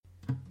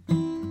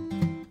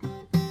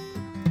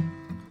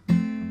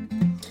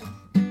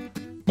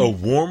A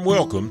warm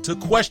welcome to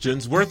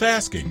Questions Worth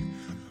Asking,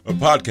 a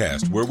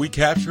podcast where we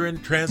capture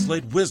and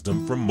translate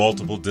wisdom from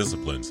multiple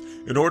disciplines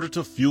in order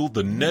to fuel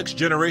the next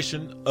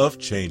generation of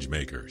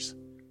changemakers.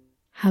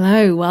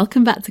 Hello,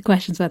 welcome back to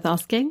Questions Worth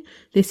Asking.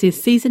 This is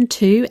Season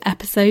 2,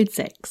 Episode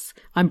 6.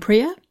 I'm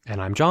Priya.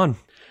 And I'm John.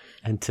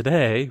 And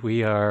today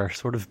we are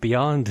sort of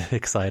beyond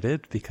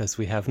excited because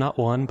we have not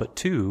one but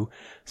two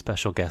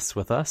special guests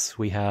with us.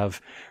 We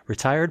have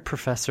retired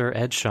Professor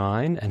Ed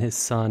Schein and his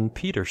son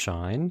Peter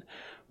Schein,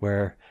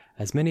 where,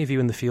 as many of you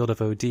in the field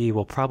of OD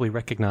will probably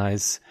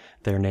recognize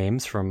their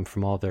names from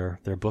all their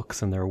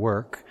books and their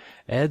work.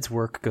 Ed's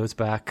work goes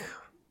back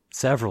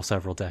several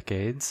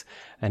decades,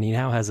 and he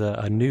now has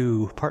a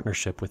new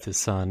partnership with his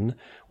son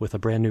with a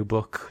brand new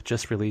book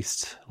just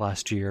released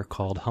last year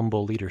called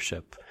Humble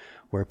Leadership,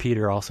 where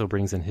Peter also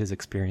brings in his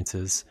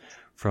experiences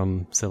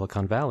from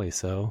Silicon Valley.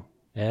 So,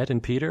 Ed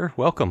and Peter,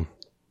 welcome.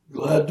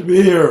 Glad to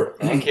be here.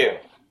 Thank you.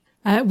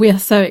 We are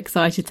so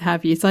excited to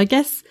have you. So I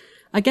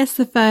guess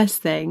the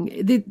first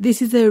thing,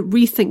 this is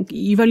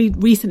you've only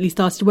recently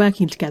started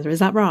working together, is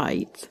that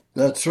right?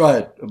 That's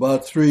right.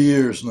 About 3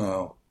 years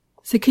now.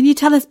 So can you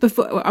tell us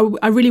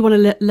I really want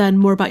to learn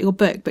more about your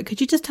book, but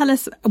could you just tell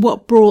us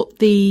what brought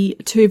the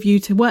two of you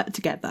to work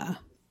together?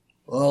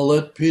 Well, I'll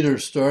let Peter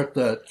start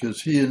that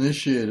because he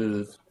initiated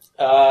it.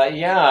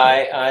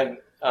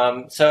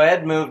 So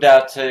Ed moved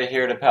out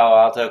here to Palo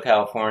Alto,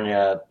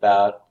 California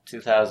about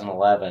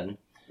 2011.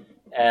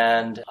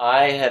 And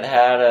I had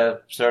a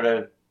sort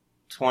of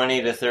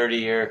 20 to 30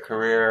 year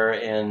career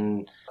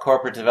in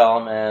corporate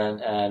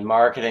development and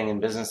marketing and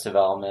business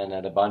development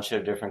at a bunch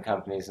of different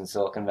companies in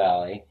Silicon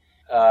Valley.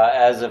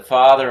 As a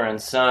father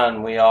and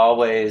son, we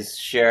always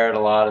shared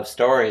a lot of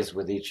stories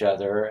with each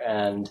other.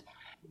 And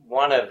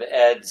one of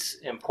Ed's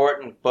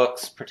important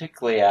books,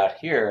 particularly out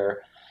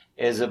here,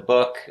 is a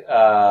book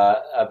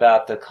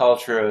about the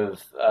culture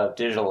of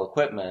digital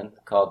equipment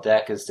called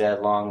Deck is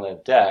Dead, Long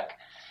Live Deck.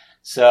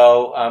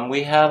 So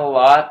we had a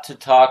lot to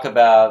talk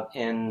about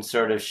in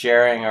sort of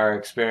sharing our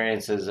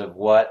experiences of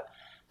what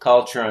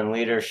culture and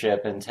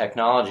leadership in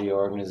technology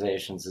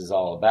organizations is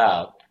all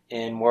about.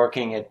 In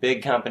working at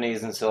big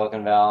companies in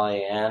Silicon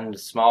Valley and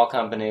small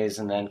companies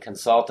and then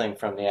consulting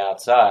from the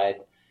outside,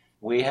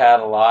 we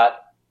had a lot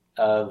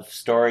of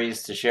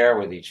stories to share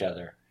with each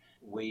other.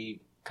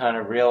 We kind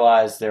of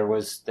realized there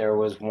was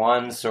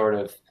one sort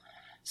of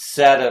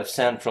set of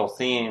central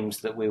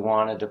themes that we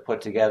wanted to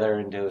put together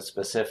into a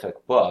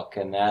specific book,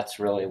 and that's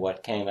really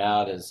what came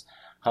out as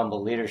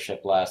Humble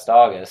Leadership last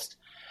August.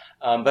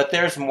 But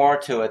there's more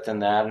to it than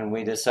that, and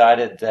we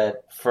decided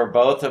that for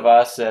both of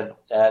us at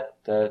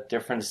the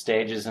different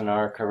stages in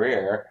our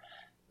career,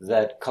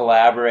 that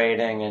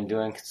collaborating and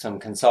doing some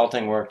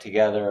consulting work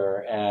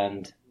together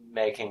and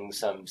making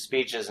some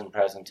speeches and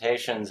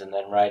presentations and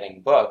then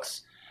writing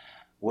books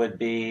would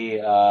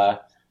be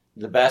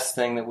the best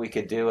thing that we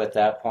could do at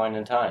that point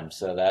in time.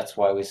 So that's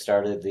why we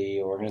started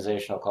the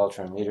Organizational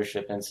Culture and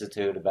Leadership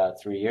Institute about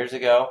 3 years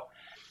ago,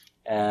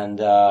 and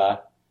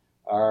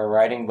are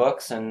writing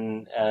books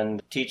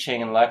and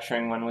teaching and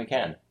lecturing when we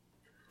can.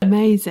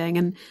 Amazing.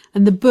 And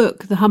the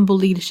book, the Humble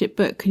Leadership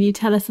book, can you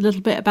tell us a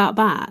little bit about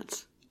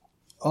that?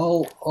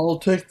 I'll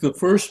take the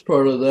first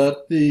part of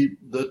that.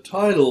 The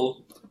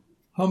title,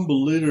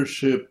 Humble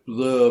Leadership,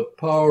 the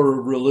Power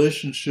of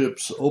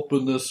Relationships,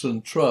 Openness,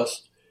 and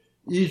Trust.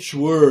 Each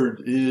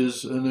word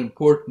is an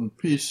important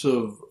piece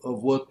of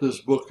what this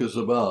book is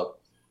about.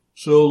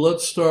 So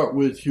let's start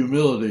with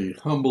humility,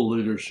 humble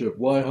leadership.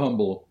 Why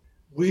humble?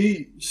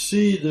 We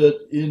see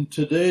that in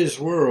today's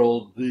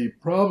world, the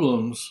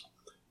problems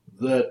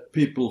that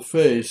people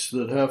face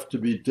that have to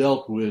be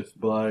dealt with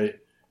by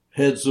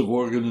heads of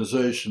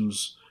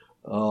organizations,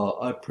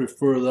 I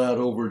prefer that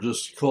over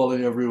just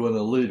calling everyone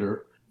a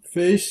leader,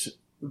 face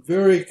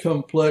very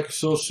complex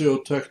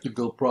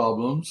socio-technical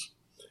problems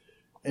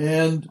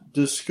and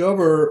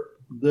discover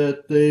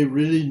that they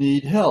really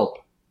need help.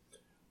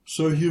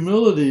 So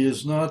humility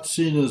is not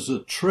seen as a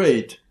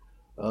trait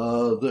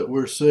that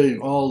we're saying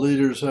all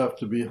leaders have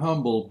to be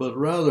humble, but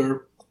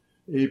rather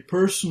a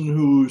person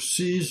who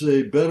sees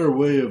a better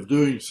way of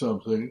doing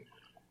something,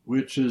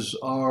 which is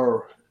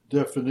our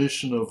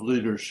definition of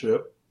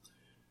leadership,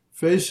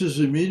 faces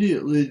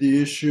immediately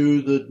the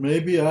issue that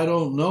maybe I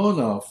don't know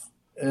enough,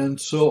 and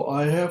so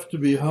I have to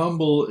be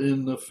humble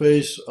in the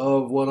face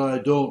of what I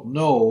don't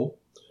know,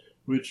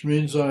 which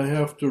means I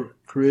have to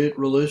create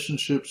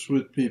relationships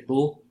with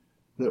people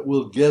that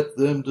will get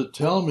them to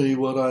tell me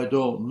what I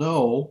don't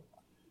know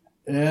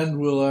and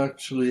will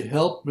actually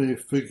help me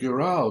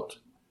figure out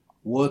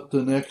what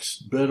the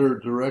next better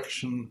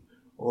direction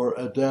or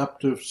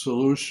adaptive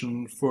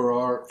solution for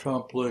our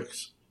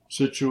complex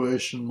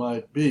situation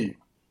might be.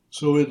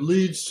 So it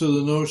leads to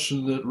the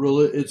notion that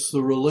it's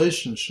the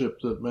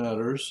relationship that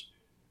matters,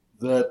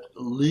 that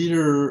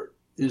leader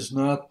is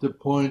not the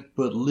point,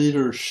 but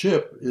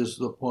leadership is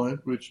the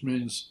point, which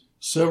means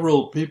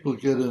several people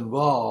get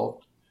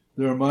involved.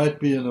 There might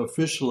be an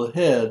official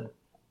head,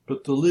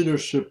 but the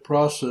leadership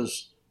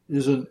process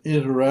is an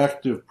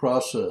interactive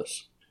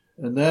process.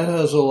 And that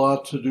has a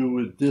lot to do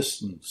with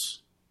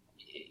distance.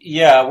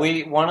 Yeah,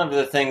 one of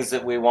the things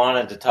that we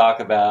wanted to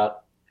talk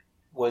about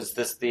was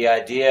the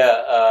idea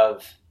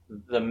of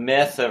the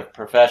myth of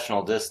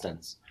professional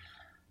distance.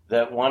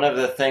 That one of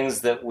the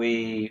things that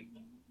we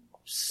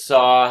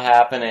saw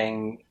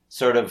happening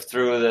sort of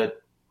through the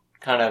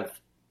kind of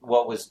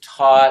what was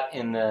taught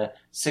in the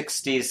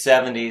 60s,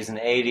 70s, and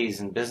 80s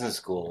in business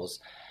schools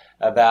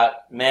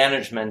about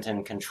management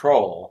and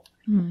control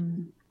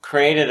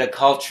created a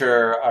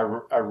culture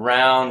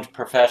around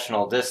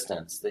professional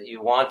distance, that you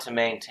want to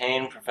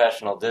maintain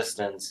professional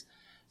distance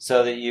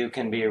so that you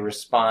can be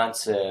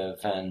responsive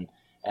and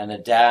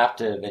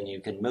adaptive, and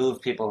you can move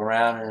people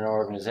around in an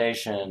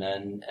organization.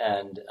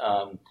 And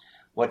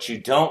what you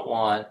don't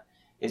want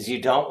is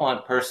you don't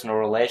want personal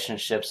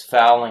relationships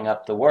fouling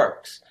up the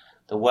works.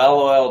 The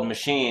well-oiled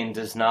machine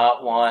does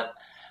not want,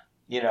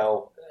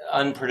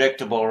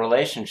 unpredictable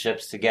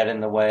relationships to get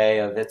in the way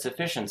of its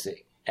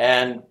efficiency.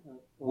 And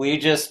we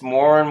just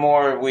more and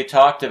more, we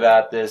talked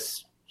about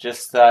this,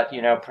 just thought,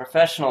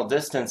 professional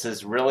distance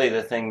is really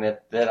the thing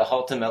that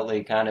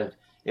ultimately kind of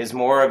is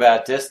more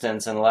about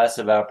distance and less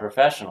about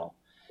professional.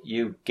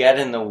 You get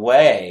in the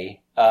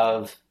way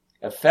of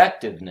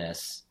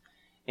effectiveness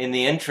in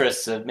the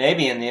interests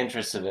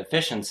of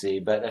efficiency,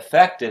 but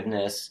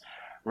effectiveness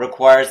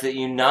requires that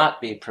you not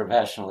be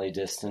professionally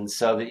distant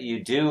so that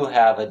you do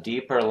have a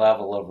deeper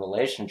level of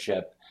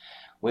relationship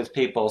with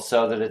people,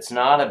 so that it's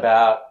not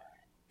about,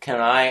 can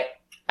I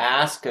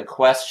ask a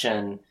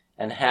question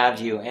and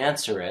have you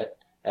answer it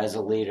as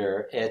a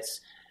leader?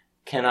 It's,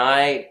 can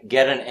I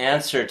get an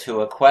answer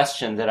to a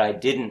question that I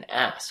didn't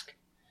ask?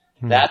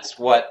 That's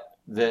what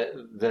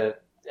the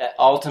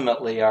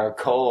ultimately our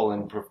goal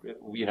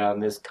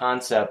in this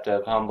concept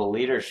of humble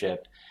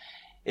leadership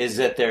is,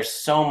 that there's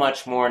so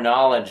much more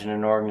knowledge in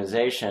an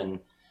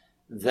organization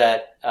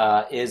that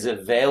is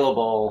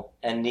available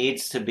and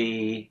needs to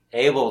be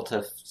able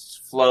to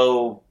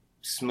flow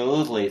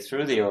smoothly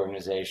through the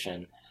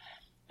organization.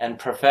 And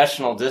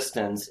professional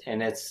distance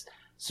in its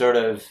sort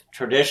of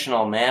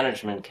traditional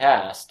management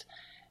cast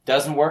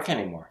doesn't work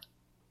anymore.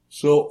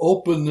 So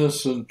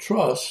openness and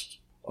trust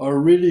are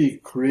really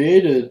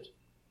created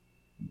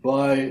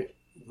by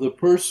the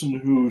person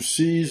who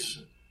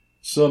sees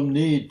some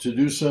need to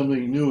do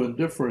something new and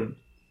different,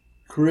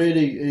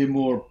 creating a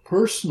more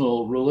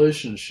personal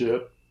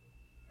relationship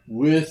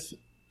with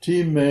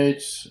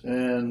teammates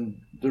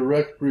and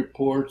direct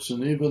reports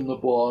and even the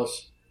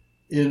boss,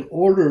 in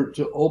order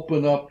to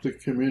open up the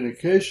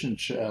communication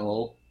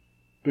channel,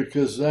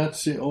 because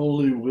that's the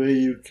only way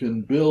you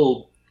can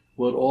build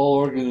what all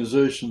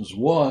organizations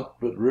want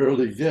but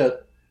rarely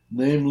get,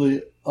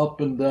 namely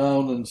up and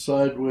down and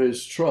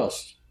sideways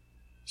trust,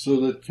 so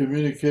that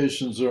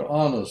communications are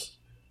honest,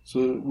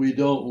 so that we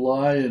don't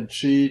lie and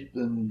cheat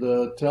and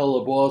tell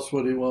the boss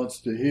what he wants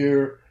to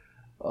hear.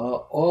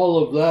 All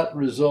of that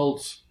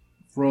results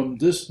from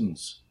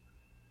distance.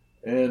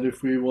 And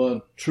if we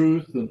want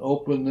truth and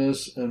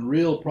openness and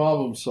real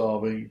problem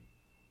solving,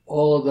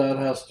 all of that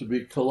has to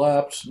be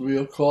collapsed.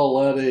 We'll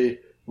call that a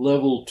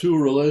level 2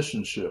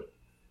 relationship,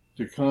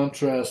 to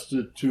contrast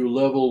it to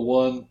level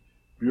 1,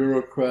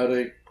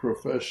 bureaucratic,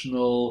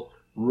 professional,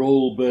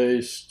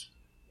 role-based,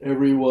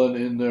 everyone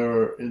in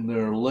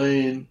their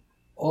lane.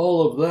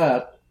 All of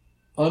that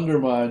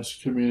undermines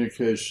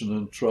communication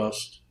and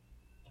trust.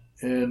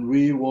 And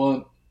we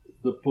want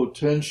the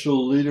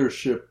potential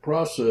leadership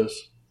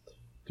process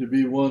to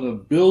be one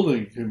of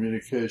building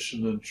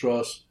communication and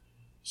trust,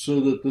 so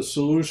that the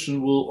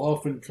solution will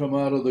often come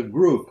out of the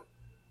group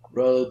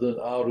rather than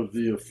out of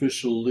the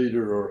official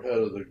leader or head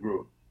of the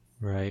group.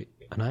 Right.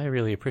 And I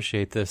really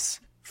appreciate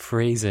this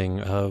phrasing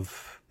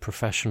of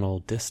professional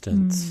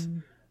distance.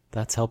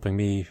 That's helping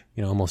me,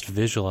 almost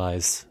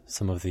visualize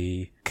some of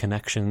the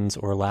connections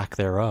or lack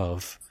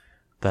thereof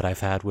that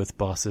I've had with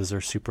bosses or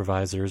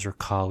supervisors or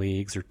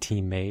colleagues or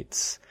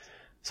teammates.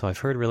 So I've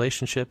heard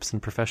relationships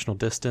and professional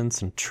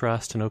distance and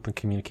trust and open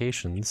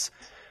communications.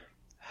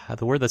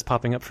 The word that's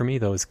popping up for me,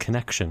 though, is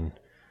connection.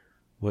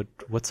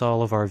 What's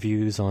all of our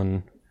views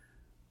on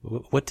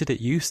what did it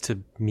used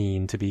to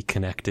mean to be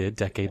connected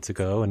decades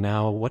ago, and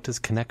now what does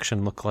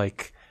connection look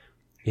like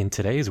in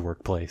today's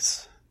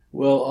workplace?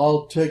 Well,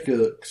 I'll take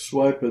a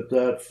swipe at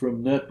that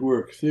from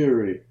network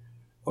theory.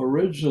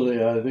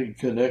 Originally, I think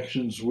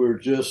connections were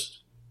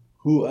just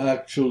who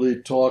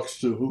actually talks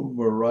to whom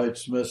or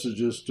writes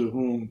messages to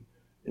whom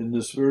in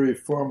this very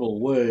formal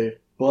way.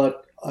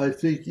 But I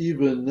think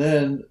even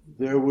then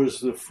there was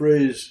the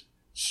phrase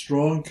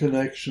strong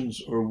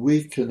connections or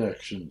weak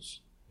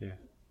connections. Yeah.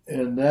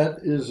 And that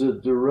is a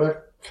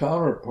direct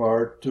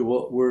counterpart to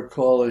what we're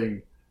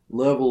calling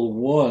level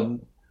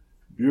 1,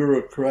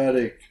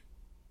 bureaucratic,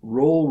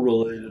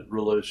 role-related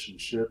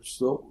relationships.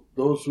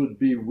 Those would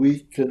be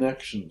weak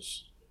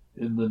connections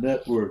in the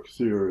network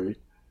theory,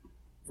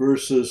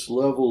 versus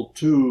level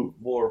 2,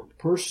 more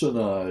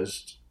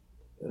personized,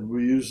 and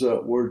we use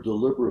that word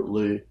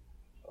deliberately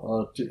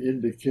to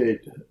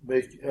indicate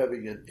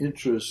having an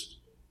interest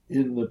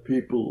in the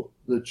people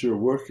that you're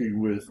working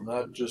with,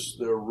 not just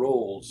their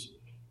roles,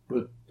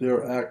 but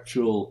their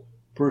actual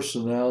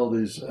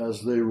personalities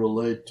as they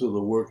relate to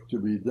the work to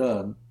be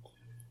done.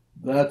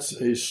 That's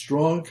a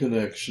strong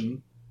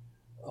connection,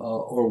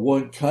 or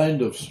one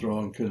kind of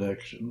strong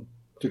connection,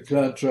 to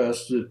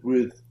contrast it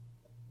with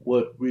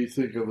what we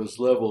think of as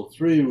level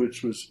 3,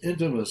 which was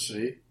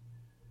intimacy,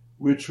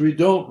 which we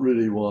don't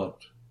really want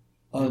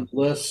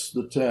unless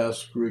the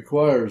task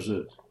requires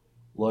it.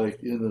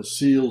 Like in a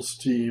SEALs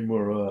team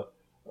or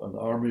an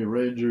Army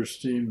Rangers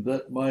team,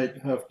 that might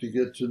have to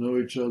get to know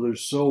each other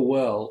so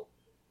well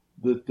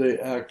that they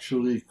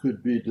actually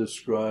could be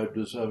described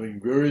as having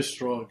very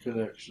strong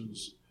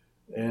connections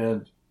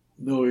and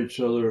know each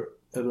other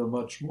at a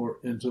much more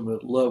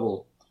intimate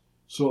level.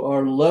 So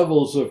our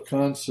levels of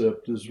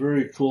concept is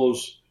very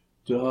close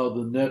to how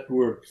the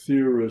network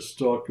theorists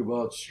talk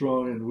about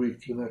strong and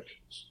weak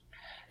connections.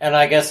 And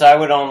I guess I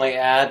would only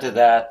add to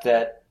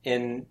that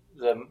in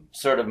the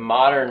sort of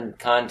modern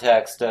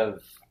context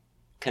of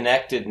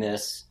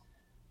connectedness,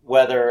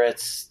 whether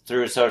it's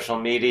through social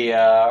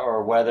media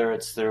or whether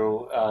it's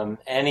through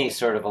any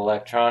sort of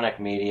electronic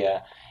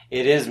media,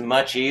 it is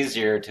much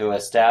easier to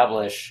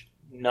establish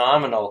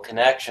nominal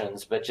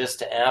connections, but just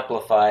to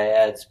amplify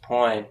Ed's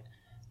point,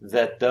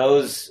 that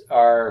those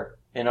are,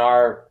 in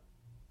our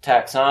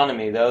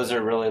taxonomy, those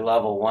are really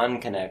level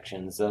 1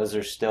 connections. Those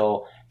are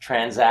still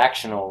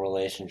transactional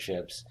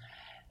relationships,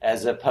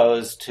 as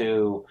opposed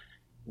to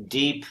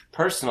deep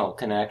personal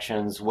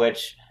connections,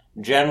 which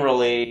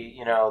generally,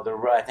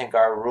 I think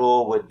our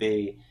rule would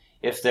be,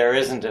 if there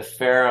isn't a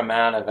fair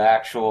amount of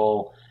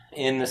actual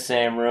in the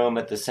same room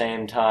at the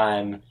same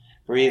time,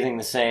 breathing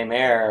the same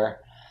air,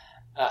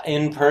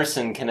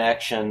 in-person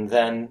connection,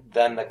 then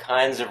the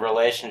kinds of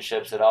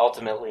relationships that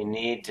ultimately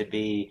need to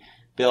be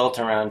built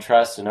around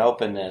trust and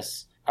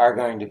openness are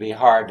going to be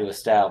hard to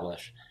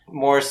establish.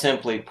 More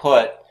simply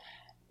put,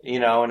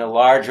 in a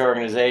large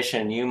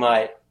organization, you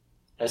might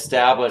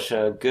establish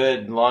a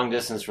good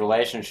long-distance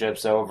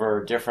relationships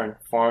over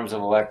different forms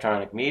of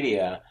electronic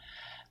media,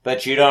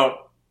 but you don't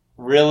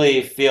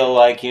really feel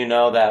like you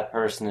know that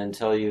person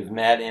until you've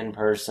met in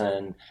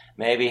person,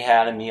 maybe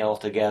had a meal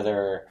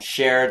together,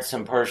 shared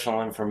some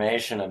personal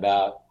information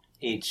about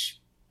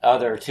each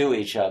other to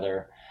each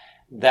other.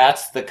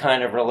 That's the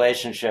kind of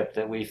relationship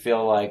that we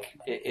feel like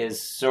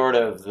is sort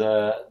of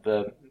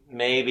the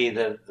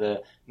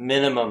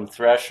minimum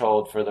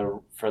threshold for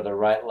the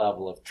right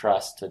level of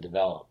trust to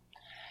develop.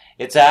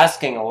 It's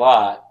asking a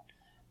lot,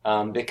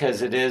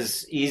 because it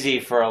is easy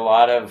for a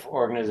lot of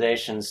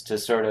organizations to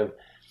sort of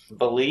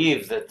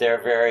believe that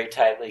they're very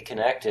tightly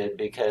connected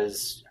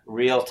because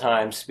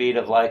real-time speed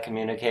of light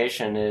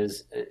communication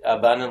is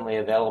abundantly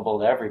available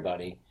to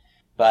everybody.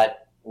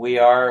 But we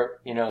are,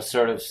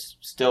 sort of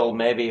still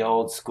maybe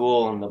old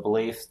school in the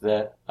belief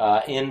that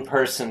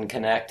in-person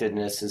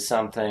connectedness is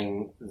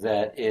something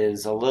that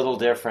is a little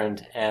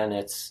different and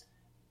it's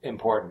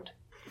important.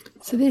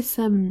 So this,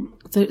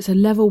 so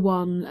level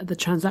 1, the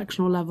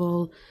transactional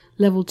level,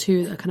 level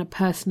 2, the kind of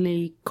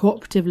personally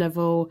cooperative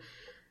level,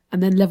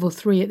 and then level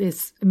 3 at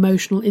this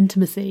emotional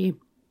intimacy.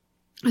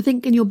 I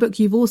think in your book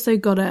you've also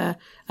got a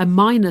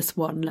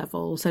 -1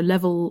 level, so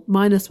level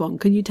 -1.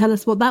 Can you tell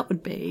us what that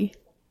would be?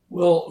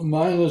 Well,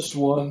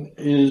 -1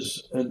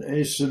 is an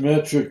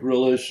asymmetric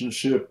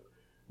relationship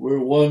where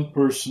one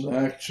person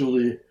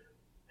actually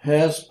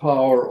has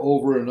power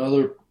over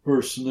another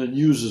person and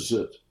uses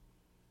it.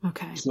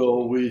 Okay.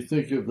 So we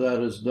think of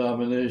that as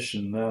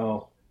domination.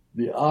 Now,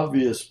 the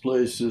obvious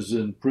places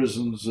in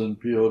prisons and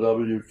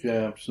POW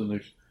camps,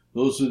 and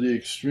those are the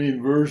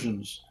extreme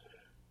versions.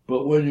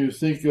 But when you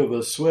think of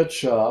a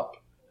sweatshop,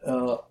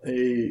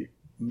 a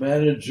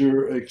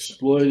manager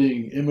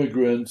exploiting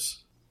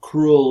immigrants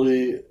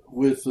cruelly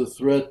with the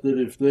threat that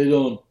if they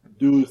don't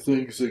do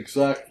things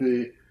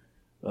exactly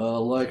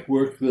like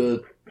work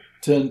the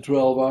 10,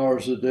 12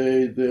 hours a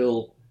day,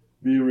 they'll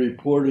be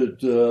reported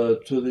to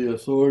the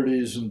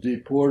authorities and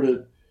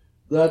deported.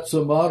 That's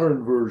a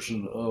modern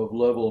version of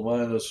level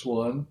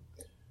 -1.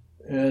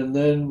 And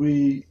then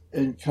we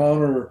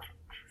encounter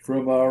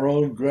from our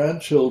own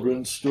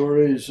grandchildren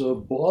stories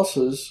of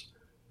bosses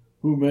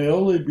who may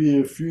only be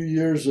a few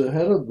years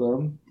ahead of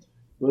them,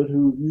 but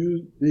who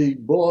view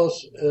being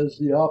boss as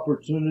the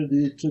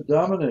opportunity to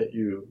dominate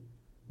you,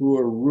 who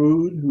are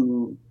rude,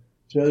 who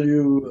tell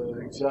you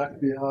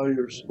exactly how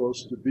you're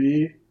supposed to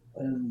be,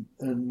 and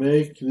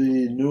make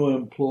the new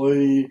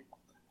employee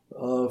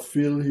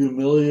feel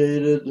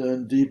humiliated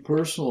and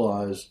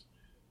depersonalized.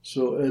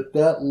 So at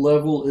that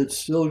level, it's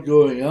still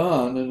going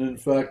on, and in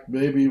fact,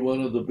 maybe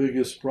one of the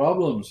biggest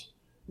problems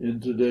in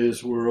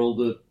today's world,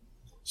 that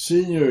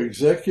senior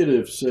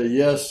executives say,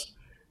 yes,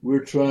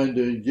 we're trying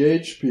to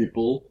engage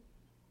people,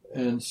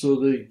 and so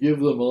they give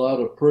them a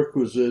lot of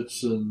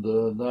perquisites and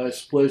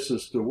nice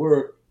places to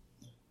work,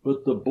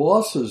 but the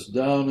bosses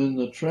down in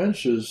the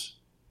trenches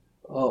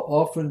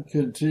often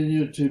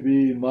continue to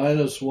be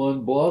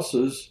 -1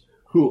 bosses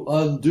who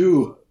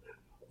undo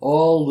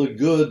all the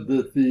good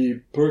that the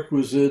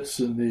perquisites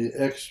and the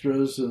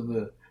extras and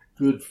the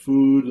good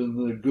food and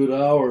the good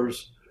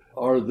hours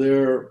are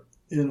there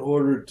in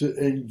order to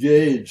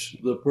engage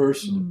the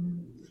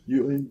person.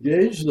 You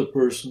engage the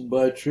person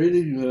by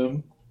treating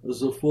them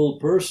as a full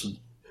person,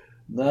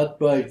 not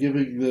by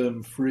giving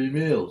them free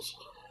meals.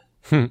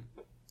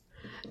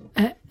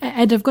 Ed,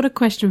 I've got a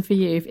question for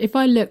you. If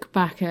I look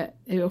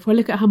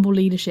at humble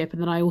leadership,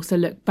 and then I also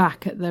look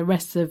back at the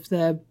rest of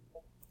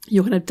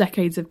your kind of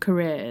decades of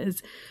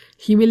careers,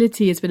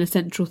 humility has been a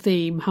central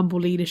theme. Humble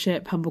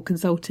leadership, humble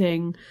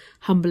consulting,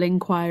 humble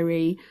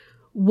inquiry.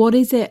 What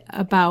is it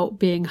about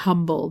being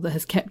humble that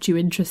has kept you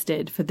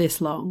interested for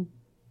this long?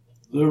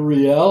 The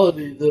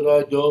reality that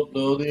I don't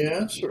know the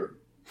answer.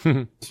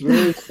 It's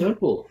very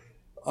simple.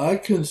 I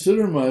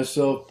consider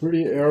myself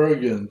pretty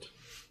arrogant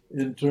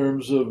in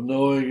terms of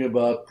knowing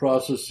about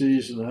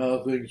processes and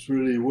how things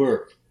really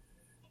work.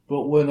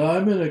 But when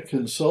I'm in a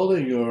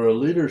consulting or a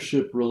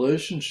leadership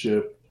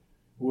relationship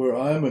where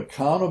I'm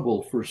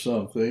accountable for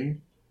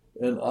something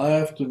and I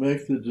have to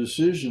make the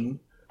decision,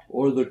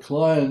 or the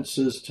client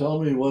says, tell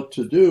me what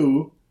to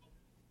do,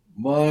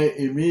 my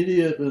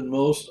immediate and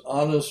most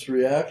honest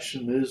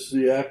reaction is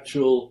the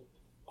actual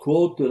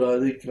quote that I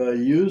think I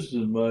used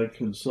in my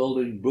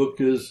consulting book,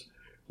 is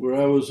where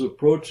I was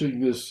approaching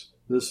this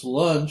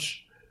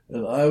lunch,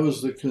 and I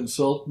was the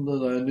consultant,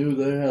 and I knew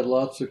they had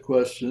lots of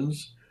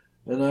questions,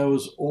 and I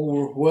was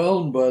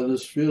overwhelmed by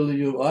this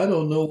feeling of, I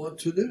don't know what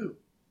to do.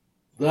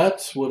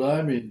 That's what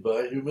I mean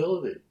by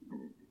humility.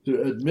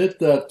 To admit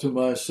that to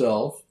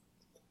myself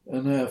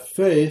and have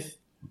faith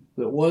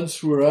that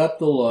once we're at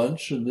the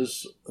lunch, and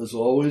this has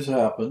always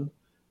happened,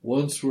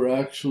 once we're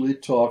actually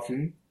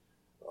talking,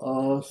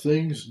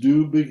 things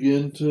do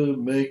begin to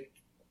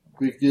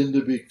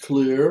be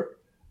clear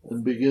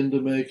and begin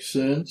to make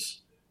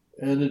sense.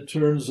 And it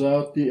turns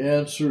out the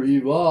answer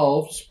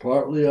evolves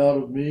partly out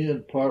of me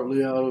and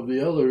partly out of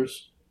the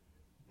others,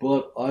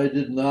 but I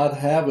did not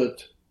have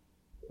it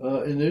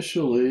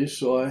initially,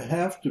 so I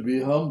have to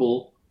be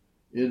humble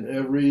in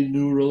every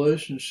new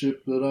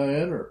relationship that I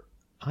enter.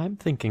 I'm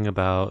thinking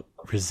about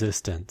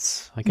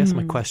resistance. I guess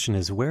my question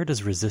is, where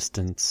does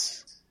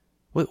resistance,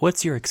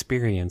 what's your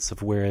experience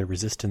of where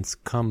resistance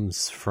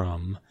comes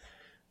from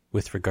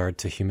with regard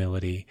to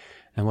humility?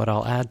 And what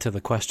I'll add to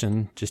the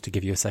question, just to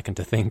give you a second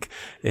to think,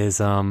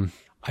 is I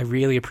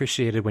really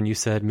appreciated when you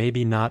said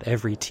maybe not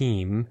every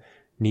team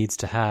needs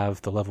to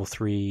have the level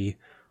 3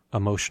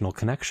 emotional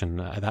connection.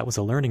 That was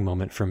a learning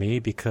moment for me,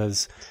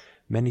 because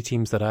many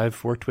teams that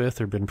I've worked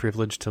with or been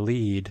privileged to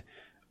lead,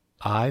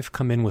 I've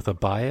come in with a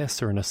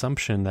bias or an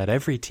assumption that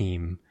every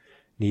team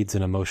needs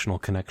an emotional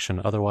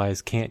connection,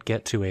 otherwise can't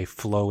get to a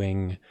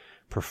flowing,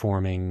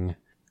 performing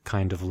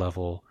kind of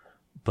level.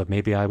 But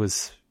maybe I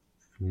was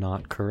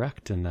not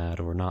correct in that,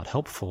 or not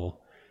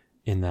helpful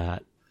in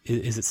that.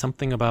 Is it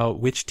something about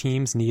which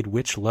teams need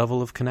which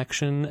level of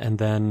connection, and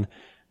then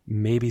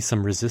maybe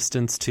some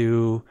resistance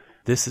to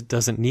this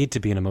doesn't need to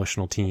be an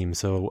emotional team,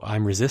 so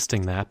I'm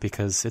resisting that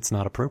because it's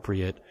not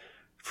appropriate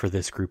for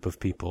this group of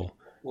people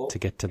to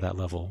get to that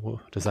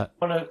level? Does that?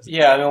 One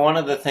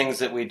of the things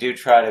that we do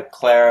try to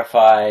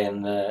clarify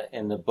in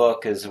the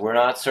book is we're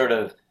not sort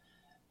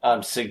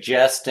of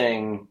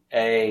suggesting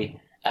a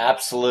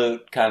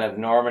absolute kind of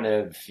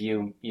normative,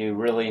 you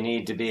really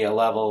need to be a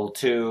level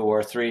 2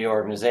 or 3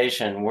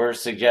 organization. We're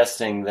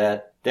suggesting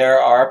that there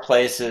are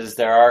places,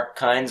 there are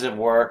kinds of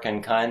work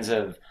and kinds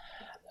of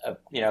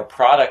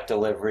product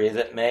delivery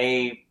that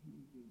may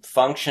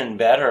function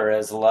better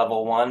as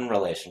level 1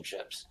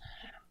 relationships.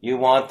 You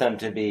want them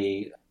to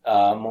be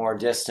more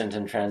distant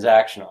and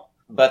transactional.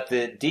 But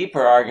the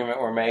deeper argument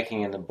we're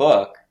making in the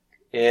book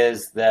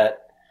is that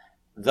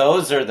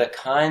those are the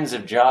kinds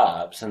of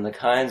jobs and the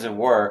kinds of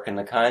work and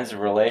the kinds of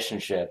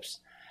relationships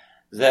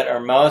that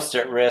are most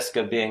at risk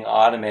of being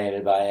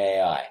automated by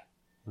AI.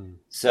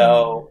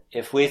 So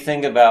if we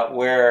think about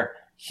where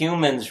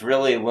humans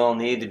really will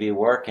need to be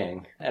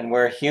working and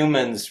where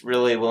humans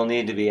really will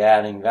need to be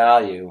adding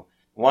value,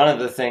 one of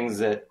the things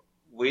that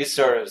we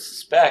sort of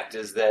suspect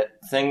is that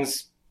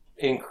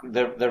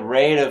the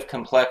rate of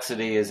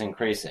complexity is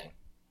increasing.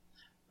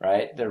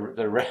 Right?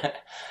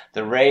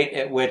 The rate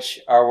at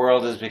which our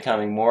world is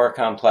becoming more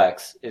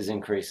complex is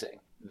increasing.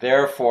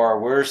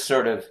 Therefore, we're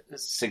sort of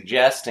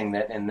suggesting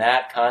that in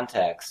that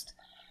context,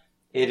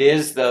 it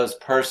is those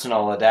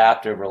personal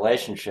adaptive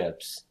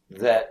relationships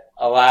that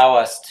allow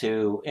us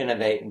to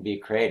innovate and be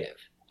creative.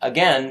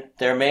 Again,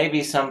 there may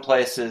be some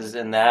places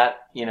in that,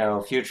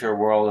 future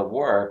world of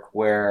work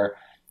where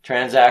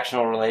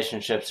transactional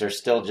relationships are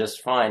still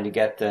just fine to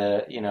get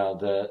the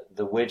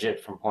widget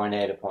from point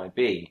A to point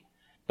B.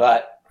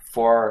 But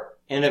for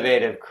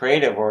innovative,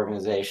 creative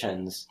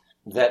organizations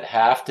that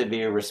have to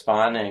be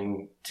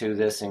responding to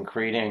this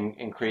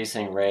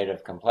increasing rate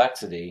of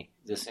complexity,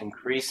 this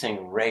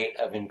increasing rate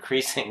of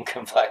increasing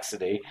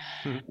complexity,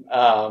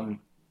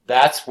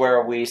 that's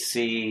where we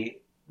see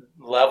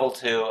level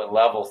 2 and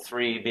level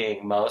 3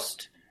 being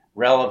most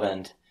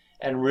relevant,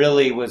 and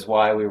really was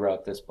why we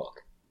wrote this book.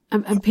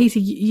 And Peter,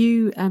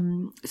 you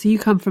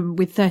come from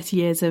with 30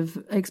 years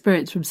of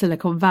experience from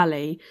Silicon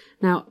Valley.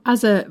 Now,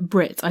 as a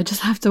Brit, I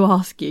just have to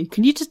ask you,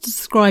 can you just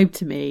describe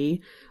to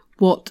me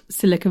what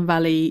Silicon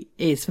Valley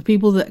is for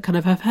people that kind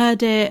of have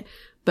heard it,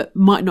 but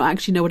might not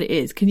actually know what it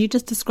is. Can you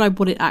just describe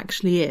what it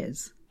actually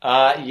is?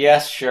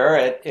 Yes, sure.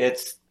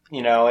 It's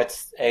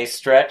a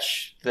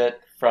stretch that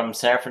from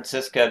San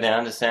Francisco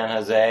down to San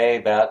Jose,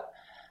 about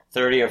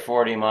 30 or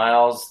 40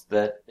 miles,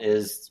 that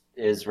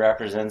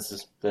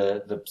represents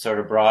the sort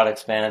of broad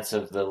expanse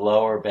of the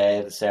lower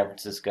bay, the San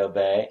Francisco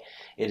Bay.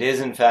 It is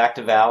in fact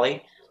a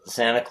valley, the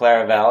Santa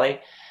Clara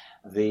Valley.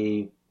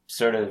 The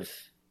sort of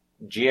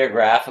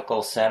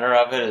geographical center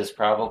of it is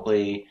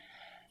probably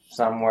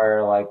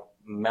somewhere like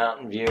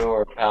Mountain View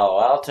or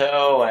Palo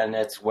Alto, and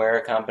it's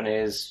where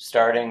companies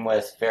starting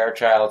with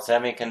Fairchild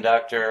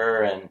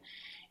Semiconductor and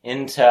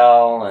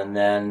Intel, and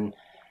then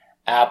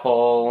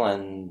Apple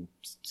and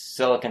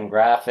Silicon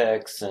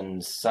Graphics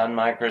and Sun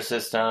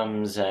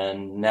Microsystems,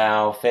 and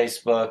now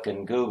Facebook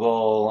and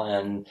Google,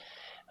 and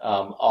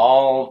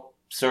all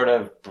sort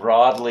of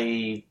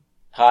broadly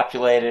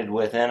populated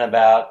within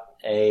about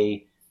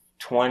a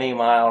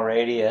 20-mile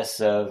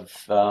radius of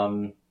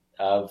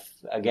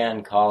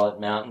again, call it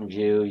Mountain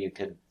View. You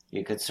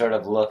could sort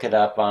of look it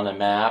up on a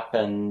map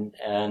and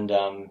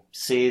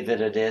see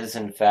that it is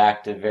in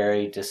fact a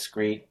very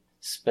discrete,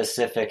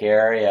 specific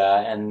area,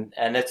 and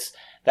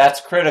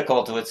that's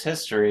critical to its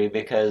history,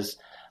 because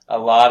a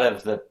lot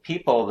of the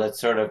people that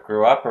sort of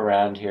grew up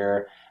around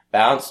here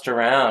bounced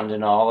around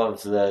in all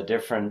of the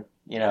different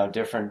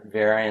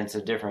variants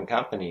of different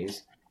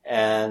companies,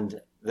 and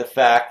the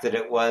fact that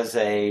it was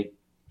a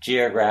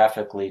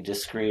geographically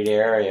discrete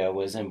area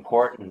was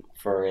important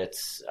for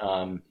its,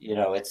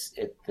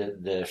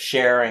 the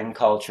sharing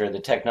culture, the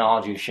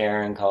technology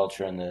sharing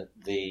culture, and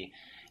the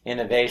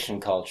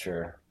innovation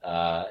culture.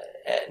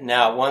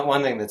 Now,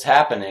 one thing that's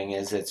happening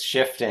is it's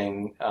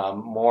shifting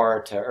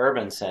more to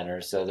urban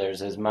centers, so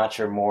there's as much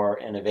or more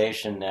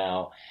innovation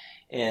now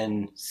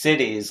in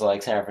cities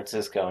like San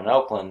Francisco and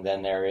Oakland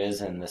than there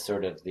is in the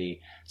sort of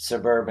the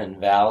suburban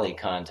valley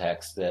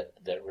context that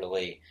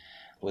really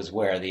was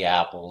where the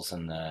Apples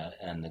and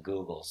the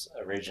Googles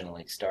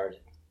originally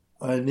started.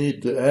 I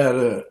need to add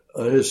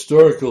a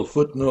historical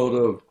footnote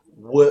of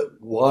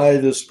why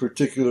this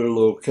particular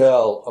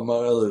locale,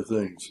 among other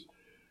things.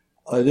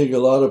 I think a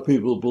lot of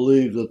people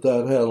believe that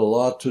had a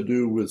lot to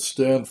do with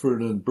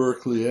Stanford and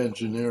Berkeley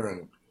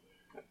engineering,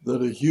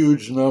 that a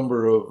huge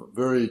number of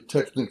very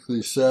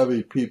technically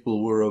savvy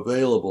people were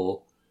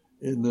available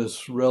in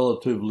this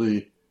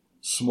relatively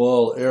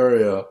small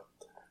area.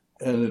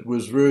 And it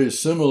was very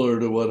similar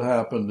to what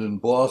happened in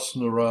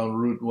Boston around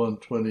Route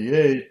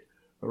 128,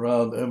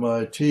 around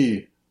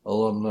MIT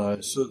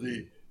alumni. So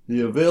the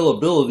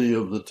availability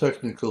of the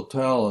technical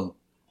talent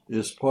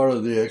is part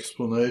of the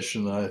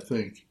explanation, I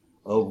think,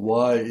 of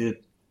why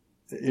it,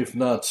 if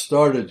not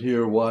started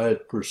here, why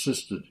it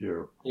persisted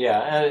here.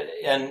 Yeah,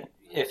 and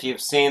if you've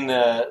seen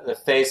the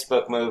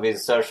Facebook movie, The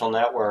Social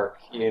Network,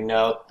 you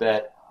note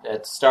that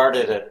it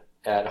started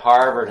at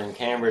Harvard and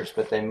Cambridge,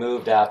 but they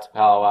moved out to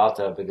Palo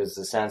Alto because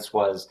the sense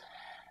was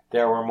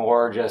there were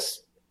more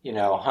just,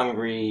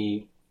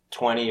 hungry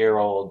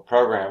 20-year-old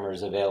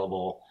programmers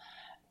available.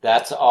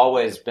 That's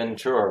always been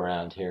true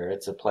around here.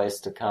 It's a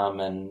place to come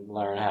and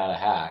learn how to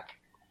hack.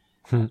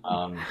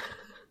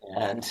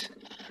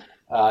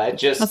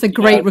 That's a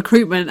great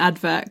recruitment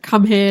advert.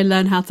 Come here,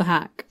 learn how to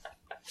hack.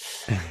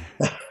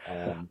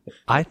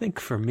 I think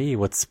for me,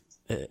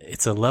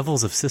 it's a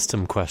levels of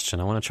system question.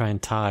 I want to try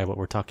and tie what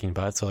we're talking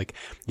about. So like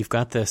you've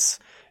got this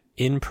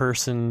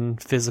in-person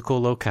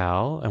physical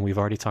locale, and we've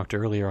already talked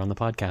earlier on the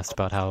podcast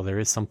about how there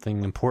is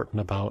something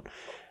important about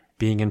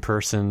being in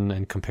person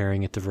and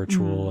comparing it to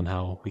virtual and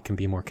how we can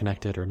be more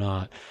connected or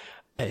not.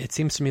 It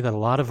seems to me that a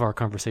lot of our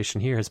conversation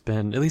here has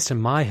been, at least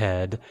in my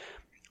head,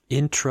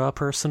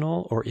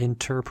 intrapersonal or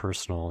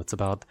interpersonal. It's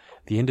about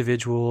the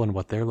individual and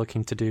what they're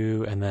looking to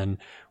do, and then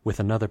with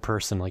another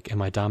person, like,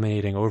 am I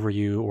dominating over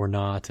you or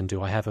not, and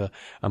do I have a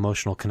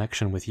emotional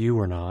connection with you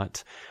or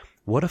not?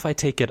 What if I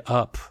take it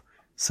up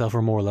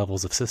several more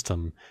levels of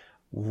system?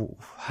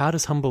 How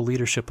does humble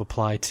leadership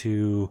apply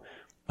to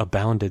a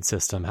bounded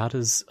system? How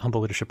does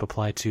humble leadership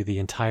apply to the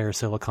entire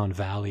Silicon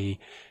Valley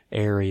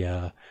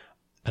area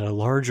at a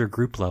larger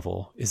group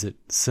level? Is it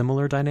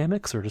similar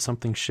dynamics, or does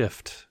something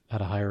shift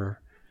at a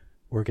higher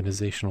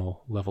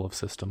organizational level of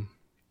system?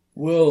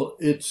 Well,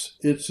 it's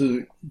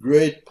a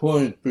great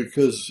point,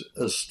 because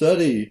a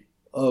study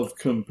of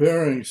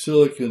comparing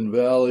Silicon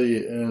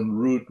Valley and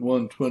Route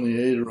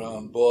 128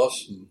 around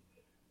Boston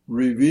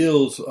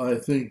reveals, I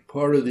think,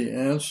 part of the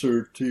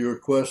answer to your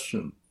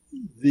question.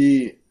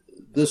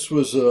 This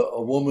was a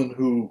woman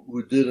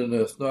who did an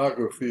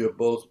ethnography of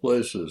both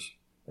places,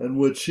 and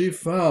what she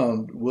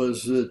found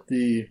was that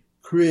the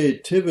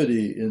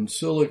creativity in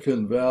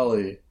Silicon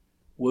Valley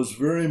was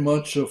very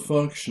much a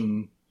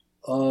function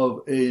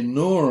of a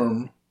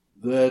norm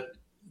that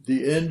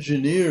the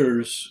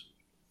engineers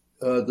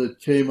that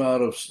came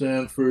out of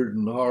Stanford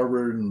and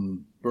Harvard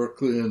and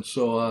Berkeley and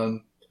so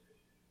on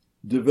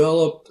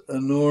developed a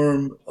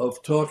norm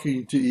of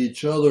talking to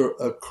each other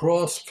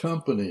across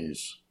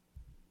companies,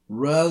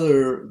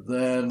 rather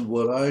than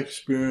what I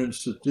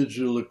experienced at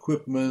Digital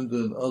Equipment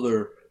and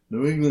other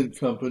New England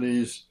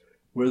companies,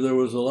 where there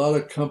was a lot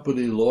of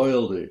company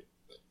loyalty.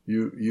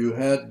 You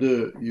had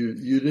to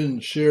you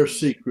didn't share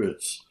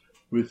secrets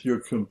with your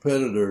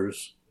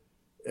competitors,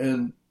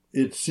 and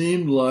it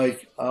seemed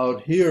like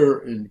out here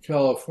in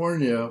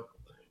California,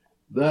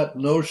 that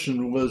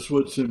notion was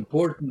what's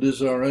important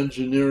is our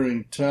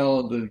engineering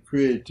talent and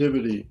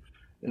creativity.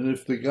 And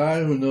if the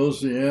guy who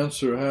knows the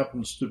answer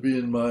happens to be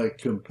in my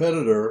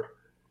competitor,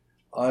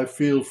 I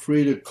feel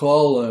free to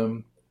call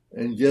them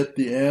and get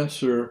the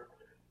answer.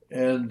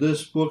 And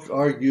this book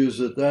argues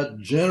that that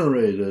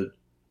generated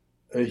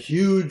a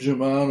huge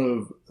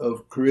amount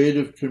of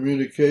creative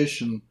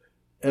communication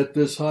at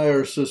this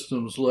higher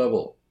systems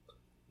level,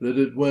 that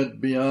it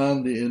went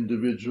beyond the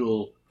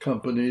individual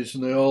companies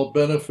and they all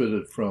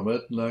benefited from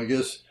it. And I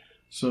guess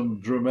some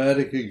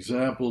dramatic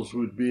examples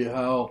would be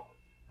how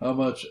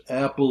much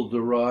Apple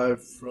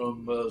derived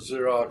from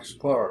Xerox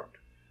PARC,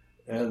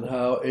 and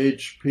how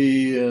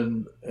HP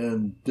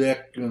and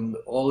DEC and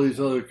all these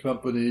other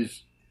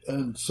companies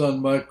and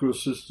Sun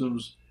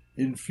Microsystems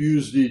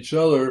infused each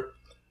other,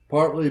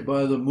 partly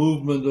by the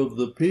movement of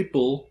the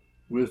people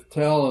with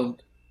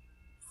talent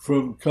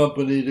from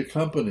company to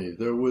company.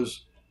 There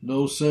was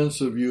no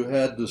sense of you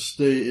had to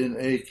stay in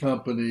a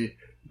company,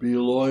 be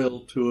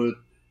loyal to it,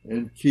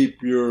 and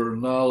keep your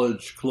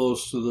knowledge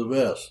close to the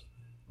vest.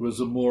 It was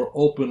a more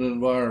open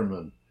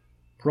environment,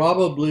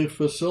 probably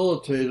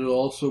facilitated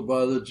also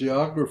by the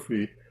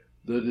geography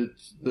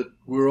that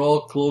we're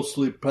all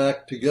closely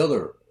packed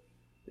together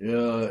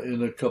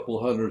in a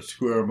couple hundred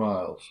square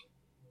miles.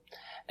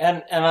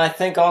 And I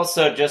think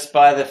also just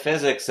by the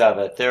physics of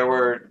it, there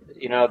were,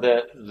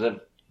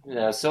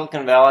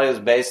 Silicon Valley was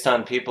based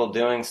on people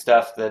doing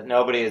stuff that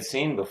nobody had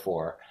seen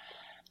before.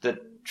 The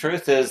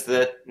truth is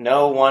that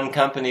no one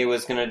company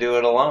was going to do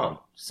it alone.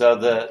 So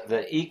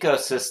the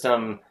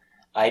ecosystem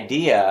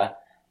idea,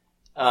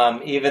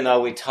 even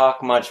though we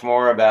talk much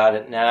more about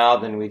it now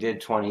than we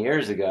did 20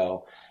 years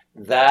ago,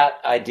 that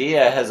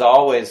idea has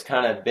always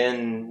kind of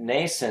been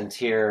nascent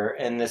here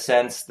in the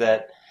sense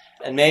that,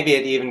 and maybe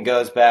it even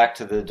goes back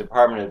to the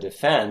Department of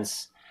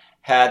Defense,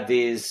 had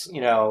these,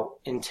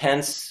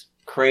 intense,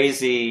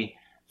 crazy,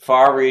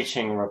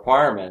 far-reaching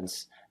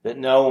requirements that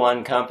no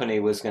one company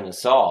was going to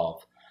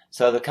solve.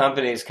 So the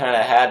companies kind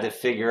of had to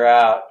figure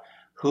out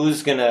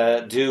who's going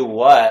to do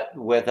what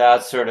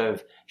without sort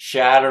of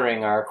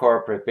shattering our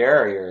corporate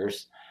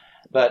barriers.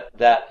 But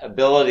that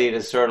ability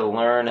to sort of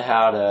learn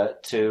how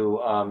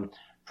to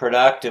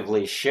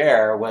productively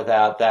share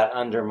without that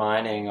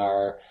undermining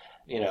our,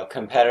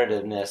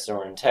 competitiveness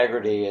or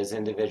integrity as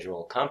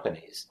individual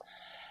companies.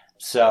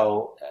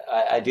 So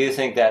I do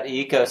think that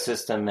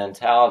ecosystem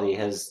mentality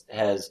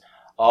has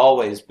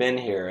always been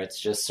here.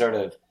 It's just sort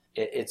of,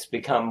 it's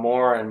become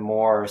more and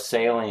more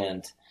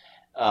salient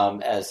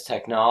as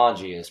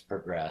technology has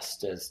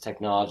progressed, as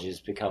technology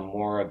has become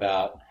more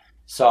about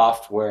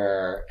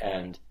software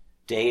and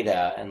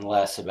data and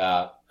less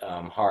about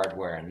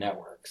hardware and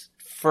networks.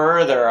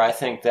 Further, I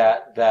think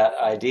that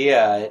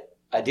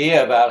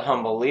idea about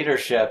humble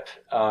leadership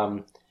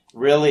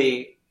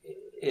really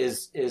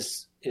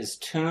is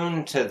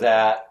tuned to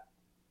that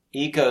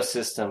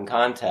ecosystem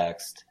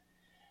context,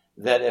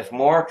 that if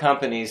more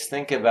companies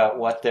think about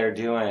what they're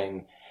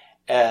doing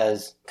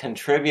as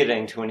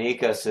contributing to an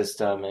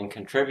ecosystem and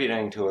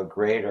contributing to a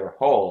greater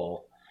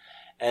whole,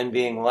 and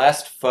being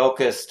less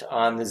focused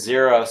on the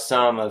zero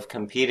sum of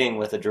competing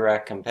with a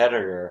direct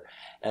competitor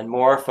and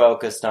more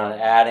focused on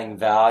adding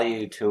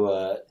value to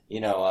a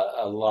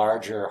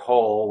larger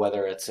whole,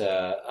 whether it's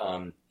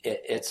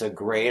a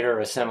greater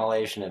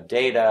assimilation of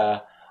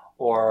data,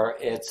 or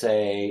it's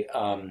a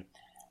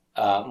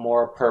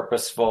more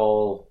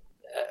purposeful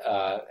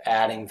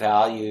adding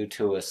value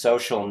to a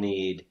social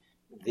need.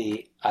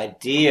 The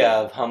idea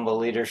of humble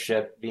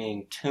leadership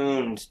being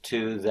tuned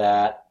to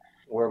that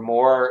we're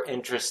more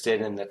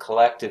interested in the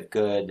collective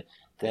good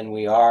than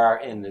we are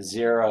in the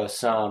zero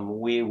sum,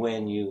 we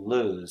win, you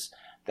lose.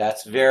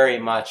 That's very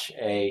much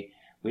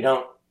we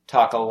don't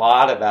talk a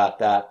lot about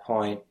that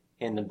point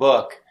in the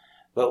book,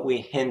 but we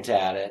hint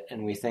at it,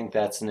 and we think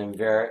that's a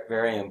very,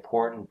 very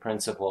important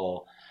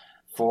principle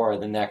for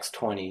the next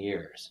 20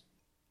 years.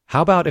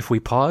 How about if we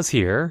pause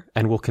here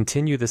and we'll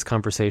continue this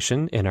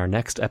conversation in our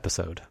next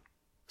episode?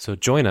 So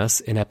join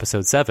us in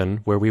episode 7,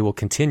 where we will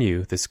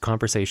continue this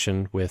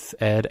conversation with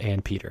Ed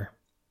and Peter.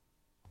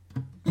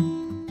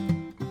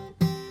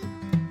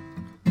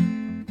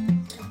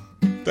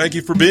 Thank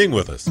you for being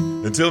with us.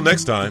 Until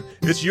next time,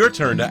 it's your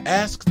turn to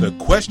ask the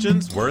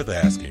questions worth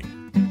asking.